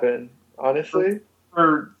that'll happen, honestly.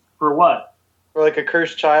 For what? For like a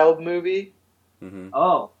Cursed Child movie, Mm-hmm.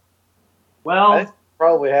 Oh. Well, that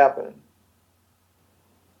probably happen.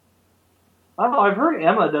 I don't know. I've heard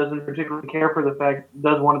Emma doesn't particularly care for the fact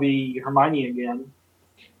does want to be Hermione again.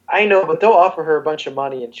 I know, but they'll offer her a bunch of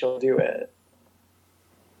money and she'll do it.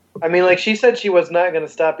 I mean, like, she said she was not going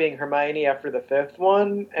to stop being Hermione after the 5th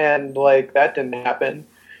one, and, like, that didn't happen.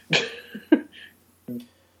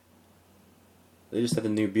 They just had the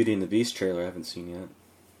new Beauty and the Beast trailer I haven't seen yet.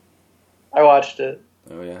 I watched it.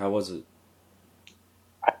 Oh yeah, how was it?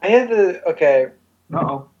 I had the... Okay.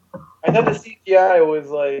 Uh-oh. I thought the CGI was,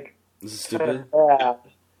 like... This is stupid. bad.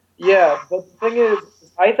 Yeah, but the thing is,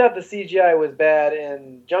 I thought the CGI was bad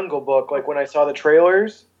in Jungle Book, like, when I saw the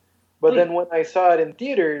trailers. But then when I saw it in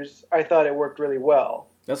theaters, I thought it worked really well.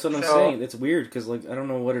 That's what I'm saying. It's weird because like I don't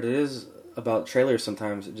know what it is about trailers.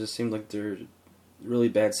 Sometimes it just seems like they're really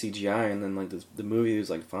bad CGI, and then like the movie is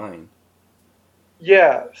like fine.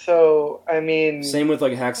 Yeah, so, I mean... Same with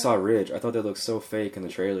like Hacksaw Ridge. I thought they looked so fake in the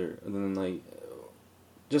trailer, and then like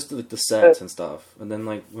just like the sets and stuff. And then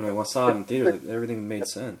like when I saw it in theaters, like, everything made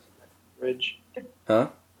sense. Ridge. Huh?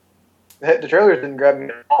 The trailers didn't grab me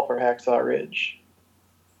at all for Hacksaw Ridge.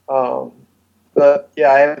 But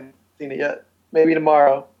yeah, I haven't seen it yet. Maybe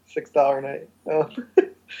tomorrow, $6 night.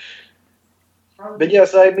 But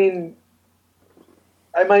yes, I mean,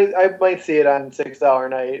 I might see it on $6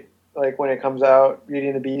 night, like when it comes out, Beauty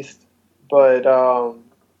and the Beast. But I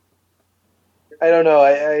don't know.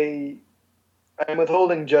 I'm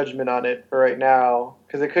withholding judgment on it for right now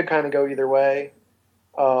because it could kind of go either way.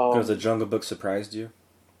 Because the Jungle Book surprised you.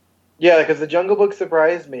 Yeah, because the Jungle Book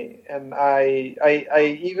surprised me, and I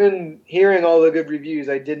even hearing all the good reviews,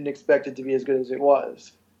 I didn't expect it to be as good as it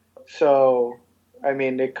was. So, I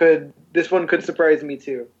mean, this one could surprise me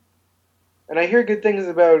too. And I hear good things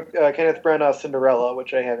about Kenneth Branagh's Cinderella,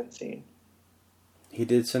 which I haven't seen. He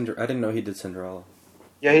did I didn't know he did Cinderella.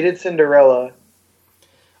 Yeah, he did Cinderella.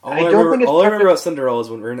 All I I, don't remember, think it's all I remember perfect. about Cinderella is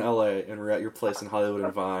when we were in LA and we are at your place in Hollywood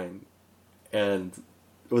and Vine, and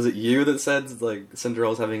was it you that said like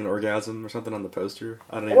Cinderella's having an orgasm or something on the poster?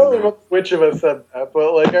 I don't I even don't know. remember which of us said that,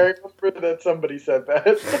 but like I remember that somebody said that.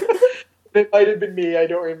 It might have been me. I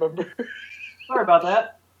don't remember. Sorry about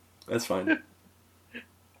that. That's fine.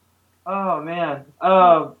 Oh man.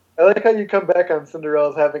 I like how you come back on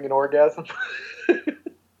Cinderella's having an orgasm.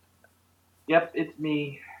 Yep, it's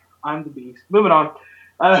me. I'm the beast. Moving on.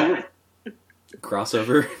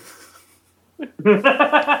 Crossover.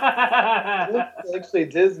 I don't actually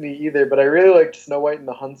Disney either, but I really liked Snow White and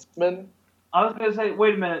the Huntsman. I was gonna say,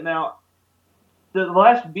 wait a minute now. The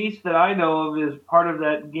last beast that I know of is part of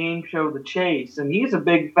that game show, The Chase, and he's a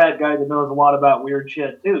big fat guy that knows a lot about weird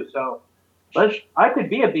shit too. So, I could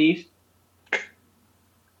be a beast.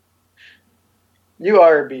 You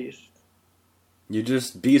are a beast. You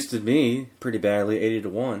just beasted me pretty badly,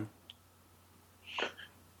 80-1.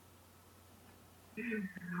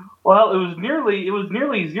 Well, it was nearly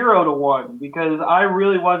 0-1 because I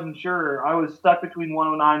really wasn't sure. I was stuck between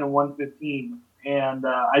 109 and 115, and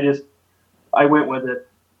I went with it.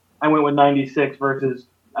 I went with 96 versus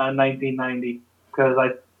 1990 because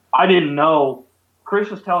I didn't know. Chris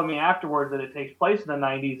was telling me afterwards that it takes place in the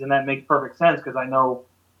 90s, and that makes perfect sense because I know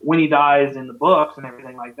Winnie dies in the books and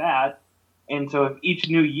everything like that. And so if each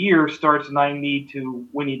new year starts 90 to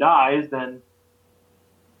Winnie dies, then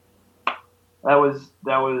that was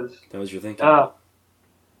your thinking. uh,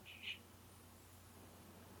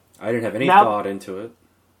 I didn't have any now- thought into it.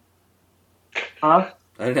 huh?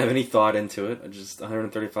 I didn't have any thought into it. I just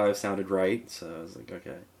 135 sounded right, so I was like,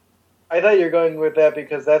 okay. I thought you were going with that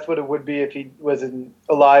because that's what it would be if he was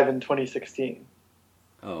alive in 2016.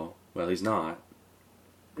 Oh, well, he's not.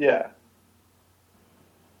 Yeah.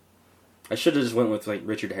 I should have just went with like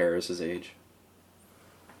Richard Harris's age.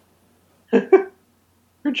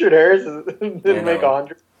 Richard Harris didn't I make know.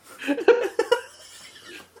 100.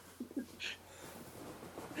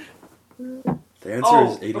 The answer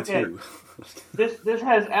is 82. okay. This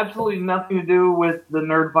has absolutely nothing to do with the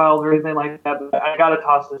Nerd Files or anything like that, but I gotta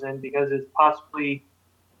toss this in because it's possibly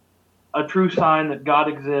a true sign that God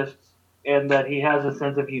exists and that he has a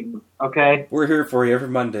sense of humor, okay? We're here for you every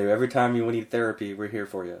Monday. Every time you need therapy, we're here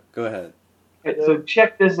for you. Go ahead. Okay, so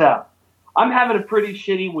check this out. I'm having a pretty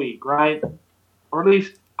shitty week, right? Or at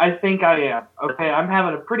least I think I am. Okay, I'm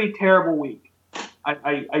having a pretty terrible week.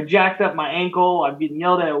 I jacked up my ankle. I'm getting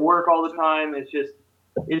yelled at work all the time.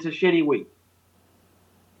 It's a shitty week.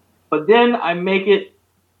 But then I make it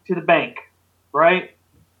to the bank, right?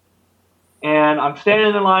 And I'm standing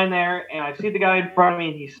in the line there, and I see the guy in front of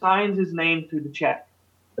me, and he signs his name to the check,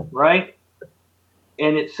 right?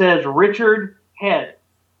 And it says Richard Head.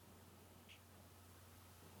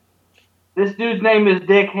 This dude's name is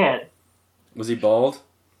Dick Head. Was he bald?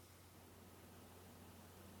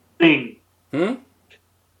 Ding.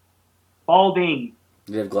 Balding.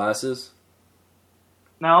 Did he have glasses?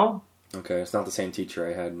 No? Okay, it's not the same teacher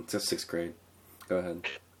I had in 6th grade. Go ahead.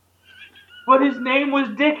 But his name was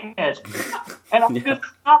Dickhead. And I Yeah. just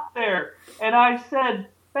stopped there. And I said,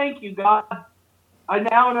 thank you, God. I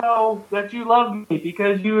now know that you love me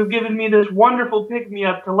because you have given me this wonderful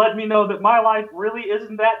pick-me-up to let me know that my life really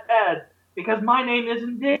isn't that bad because my name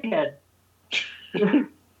isn't Dickhead.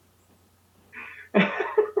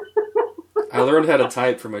 I learned how to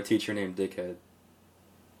type from a teacher named Dickhead.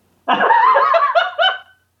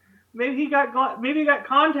 Maybe he got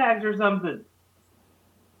contacts or something.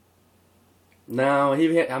 No,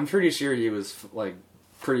 I'm pretty sure he was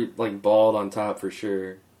pretty bald on top for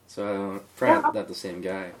sure. So I don't probably not the same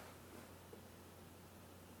guy.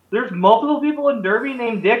 There's multiple people in Derby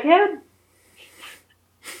named Dickhead?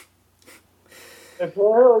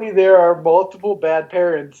 Apparently, there are multiple bad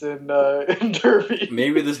parents in Derby.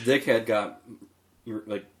 Maybe this Dickhead got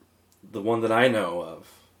the one that I know of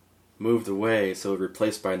moved away, so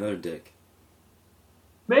replaced by another Dick.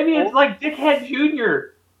 Maybe it's like Dickhead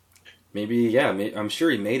Jr. Maybe, yeah. I'm sure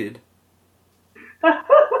he mated. Or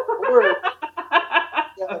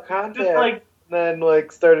got a contact, Just like, and then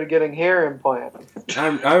started getting hair implants.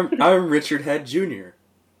 I'm Richard Head Jr.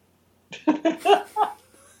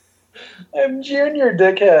 I'm Junior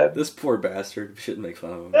Dickhead. This poor bastard. We shouldn't make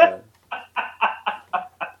fun of him. Man.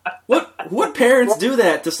 What parents do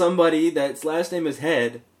that to somebody that's last name is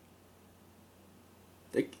Head?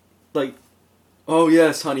 Oh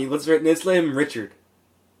yes, honey, let's name him Richard.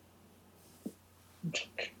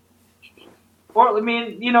 or, I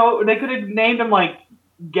mean, they could have named him, like,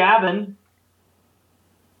 Gavin.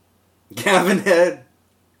 Gavin Head.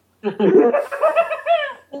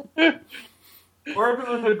 Or if it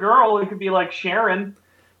was a girl, it could be, like, Sharon.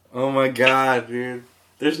 Oh my god, dude.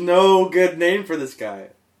 There's no good name for this guy.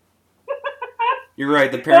 You're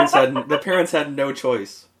right. The parents had no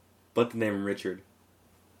choice but to name him Richard.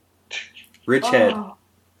 Richhead.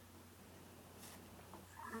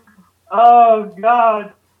 Oh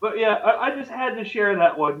God! But yeah, I just had to share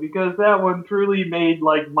that one because that one truly made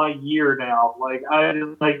like my year now. Like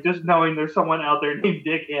I just knowing there's someone out there named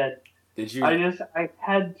Dickhead. Did you? I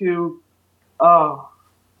had to.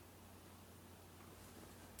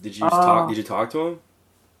 Did you talk? Did you talk to him?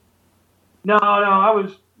 No, I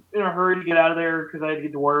was in a hurry to get out of there because I had to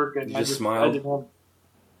get to work, and You just smiled?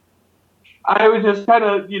 I was just kind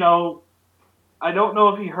of, I don't know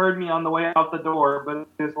if he heard me on the way out the door, but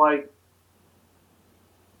it's like,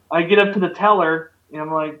 I get up to the teller, and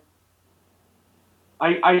I'm like,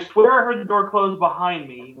 I swear I heard the door close behind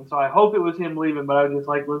me, and so I hope it was him leaving, but I was just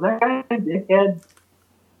like, was that guy a dickhead?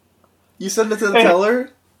 You said it to the teller?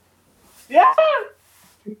 Yeah!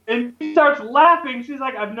 And she starts laughing. She's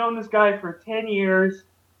like, I've known this guy for 10 years.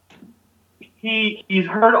 He's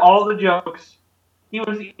heard all the jokes. He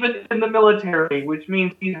was even in the military, which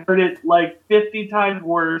means he's heard it like 50 times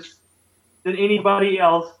worse than anybody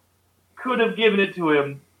else could have given it to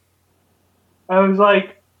him. I was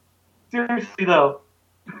like, seriously though.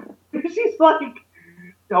 She's like,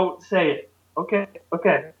 don't say it. Okay,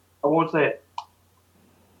 I won't say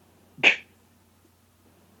it.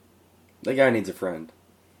 That guy needs a friend.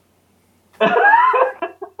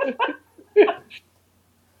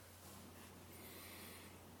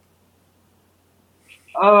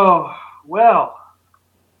 Oh, well.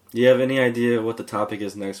 Do you have any idea what the topic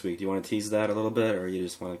is next week? Do you want to tease that a little bit, or you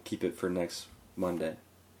just want to keep it for next Monday?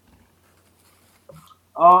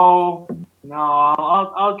 Oh, no,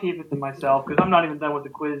 I'll keep it to myself because I'm not even done with the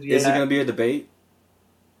quiz yet. Is it going to be a debate?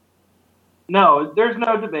 No, there's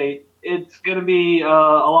no debate. It's going to be a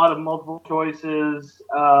lot of multiple choices.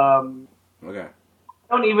 Okay. I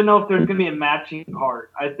don't even know if there's going to be a matching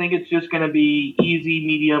part. I think it's just going to be easy,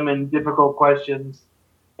 medium, and difficult questions,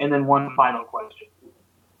 and then one final question.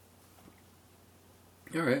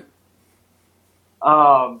 All right.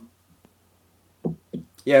 Um,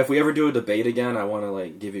 Yeah, if we ever do a debate again, I want to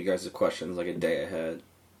give you guys the questions a day ahead.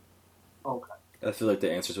 Okay. I feel like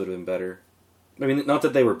the answers would have been better. I mean, not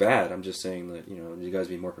that they were bad. I'm just saying that you guys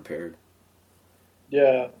be more prepared.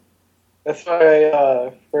 Yeah, that's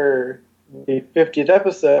why for the 50th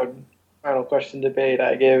episode, final question debate,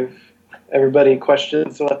 I gave everybody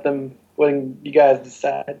questions to let you guys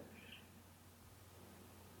decide.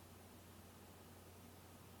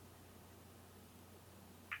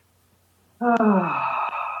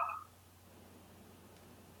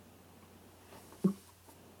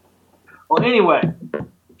 Well, anyway.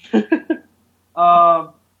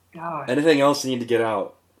 Gosh. Anything else you need to get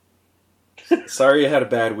out? Sorry you had a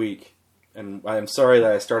bad week. And I am sorry that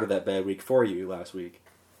I started that bad week for you last week.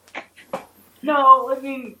 No, I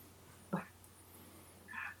mean,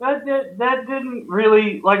 that didn't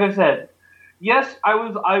really, like I said, yes, I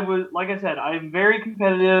was, like I said, I'm very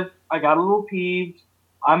competitive. I got a little peeved.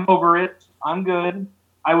 I'm over it. I'm good.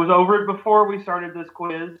 I was over it before we started this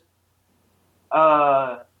quiz.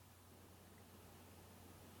 I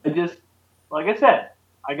just, like I said,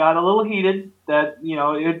 I got a little heated that,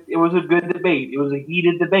 it was a good debate. It was a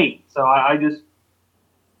heated debate. So I just...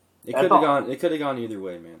 It could have gone either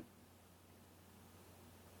way, man.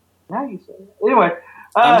 Now you say it. Anyway.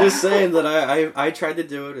 I'm just saying that I tried to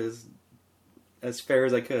do it as fair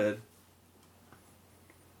as I could.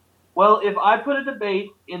 Well, if I put a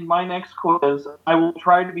debate in my next quiz, I will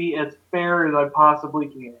try to be as fair as I possibly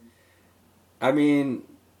can. I mean,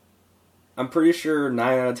 I'm pretty sure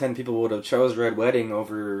 9 out of 10 people would have chose Red Wedding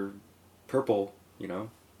over Purple, Mm-hmm.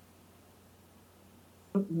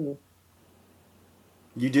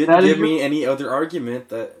 You didn't give me any other argument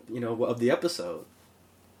that, of the episode.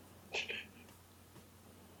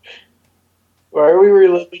 Why are we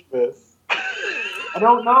reliving this? I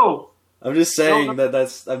don't know. I'm just saying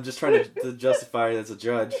I'm just trying to justify it as a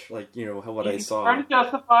judge, what I saw. Trying to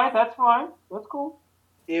justify, that's fine. That's cool.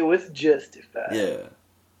 It was justified. Yeah.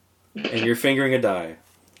 And you're fingering a die.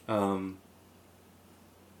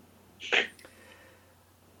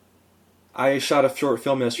 I shot a short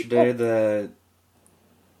film yesterday that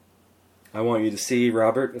I want you to see,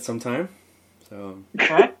 Robert, at some time. So,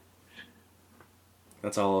 okay.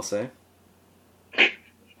 That's all I'll say.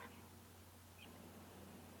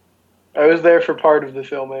 I was there for part of the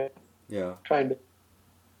filming. Yeah. Kind of.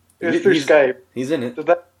 It was through Skype. He's in it.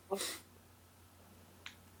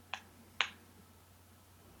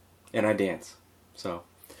 And I dance. So.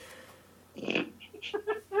 So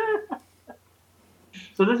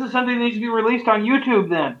this is something that needs to be released on YouTube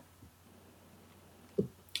then?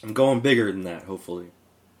 I'm going bigger than that, hopefully.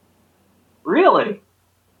 Really?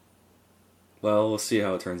 Well, we'll see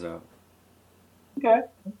how it turns out. Okay.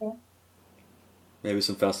 Maybe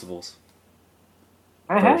some festivals.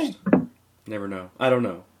 Hey, Never know. I don't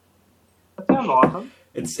know. that sounds awesome.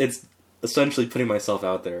 It's essentially putting myself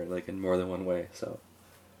out there, like, in more than one way, so.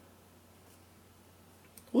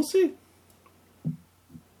 We'll see.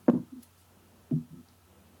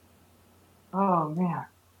 Oh, man.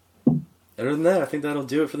 Other than that, I think that'll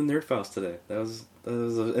do it for the Nerd Files today. That was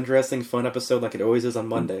an interesting, fun episode, like it always is on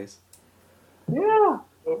Mondays. Yeah.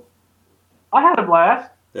 I had a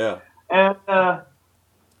blast. Yeah. And, I'll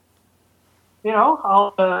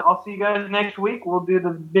see you guys next week. We'll do the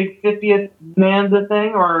big 50th Bonanza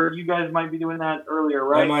thing, or you guys might be doing that earlier,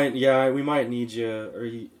 right? We might need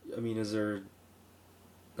you, is there,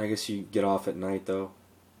 I guess you get off at night, though.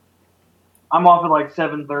 I'm off at like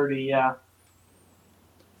 7:30, yeah.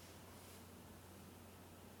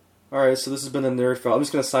 Alright, so this has been the Nerd File. I'm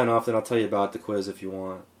just going to sign off, then I'll tell you about the quiz if you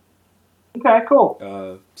want. Okay, cool.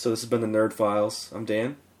 So this has been the Nerd Files. I'm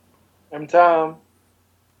Dan. I'm Tom.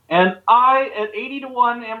 And I, at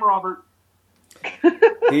 80-1, am Robert.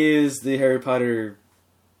 He is the Harry Potter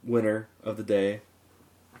winner of the day.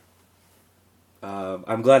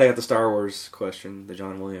 I'm glad I got the Star Wars question, the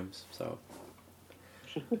John Williams, so.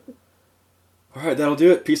 Alright, that'll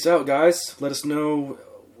do it. Peace out, guys. Let us know.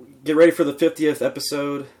 Get ready for the 50th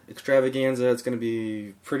episode extravaganza. It's going to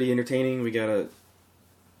be pretty entertaining.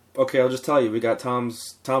 Okay, I'll just tell you. We got Tom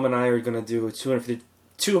and I are going to do a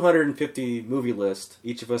 250 movie list.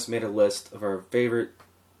 Each of us made a list of our favorite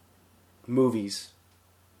movies.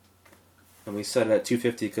 And we set it at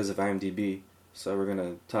 250 because of IMDb. So we're going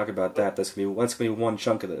to talk about that. That's going to be one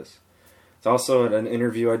chunk of this. It's also an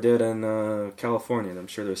interview I did in California. And I'm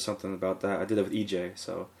sure there's something about that. I did it with EJ,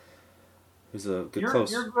 so it was a good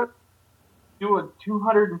close. You're going to do a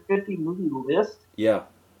 250 movie list? Yeah.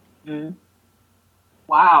 Mm-hmm.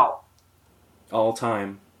 Wow.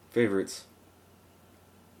 All-time favorites.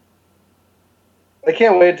 I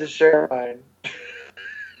can't wait to share mine.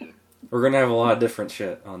 We're going to have a lot of different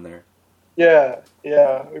shit on there. Yeah,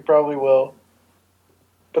 we probably will.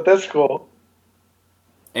 But that's cool.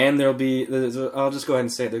 And I'll just go ahead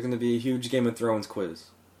and say it, there's going to be a huge Game of Thrones quiz.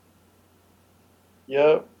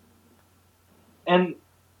 Yep. And,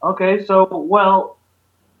 okay, so,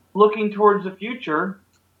 looking towards the future,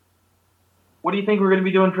 what do you think we're going to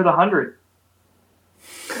be doing for the 100?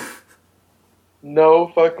 No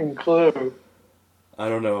fucking clue. I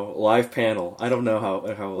don't know. Live panel. I don't know how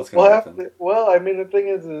it's going to happen. The thing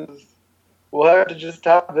is we'll have to just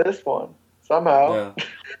top this one somehow.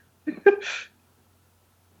 Yeah.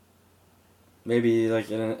 Maybe like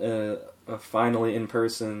in a finally in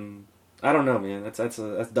person. I don't know, man. That's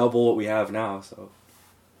double what we have now. So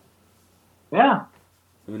yeah.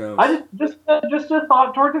 Who knows? I just a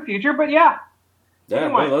thought toward the future, but yeah. Yeah.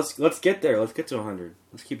 Anyway. Well, let's get there. Let's get to 100.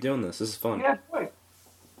 Let's keep doing this. This is fun. Yeah. Right.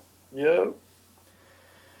 Yep.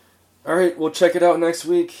 All right. We'll check it out next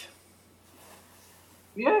week.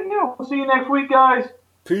 Yeah. We'll see you next week, guys.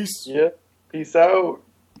 Peace. Yep. Peace out.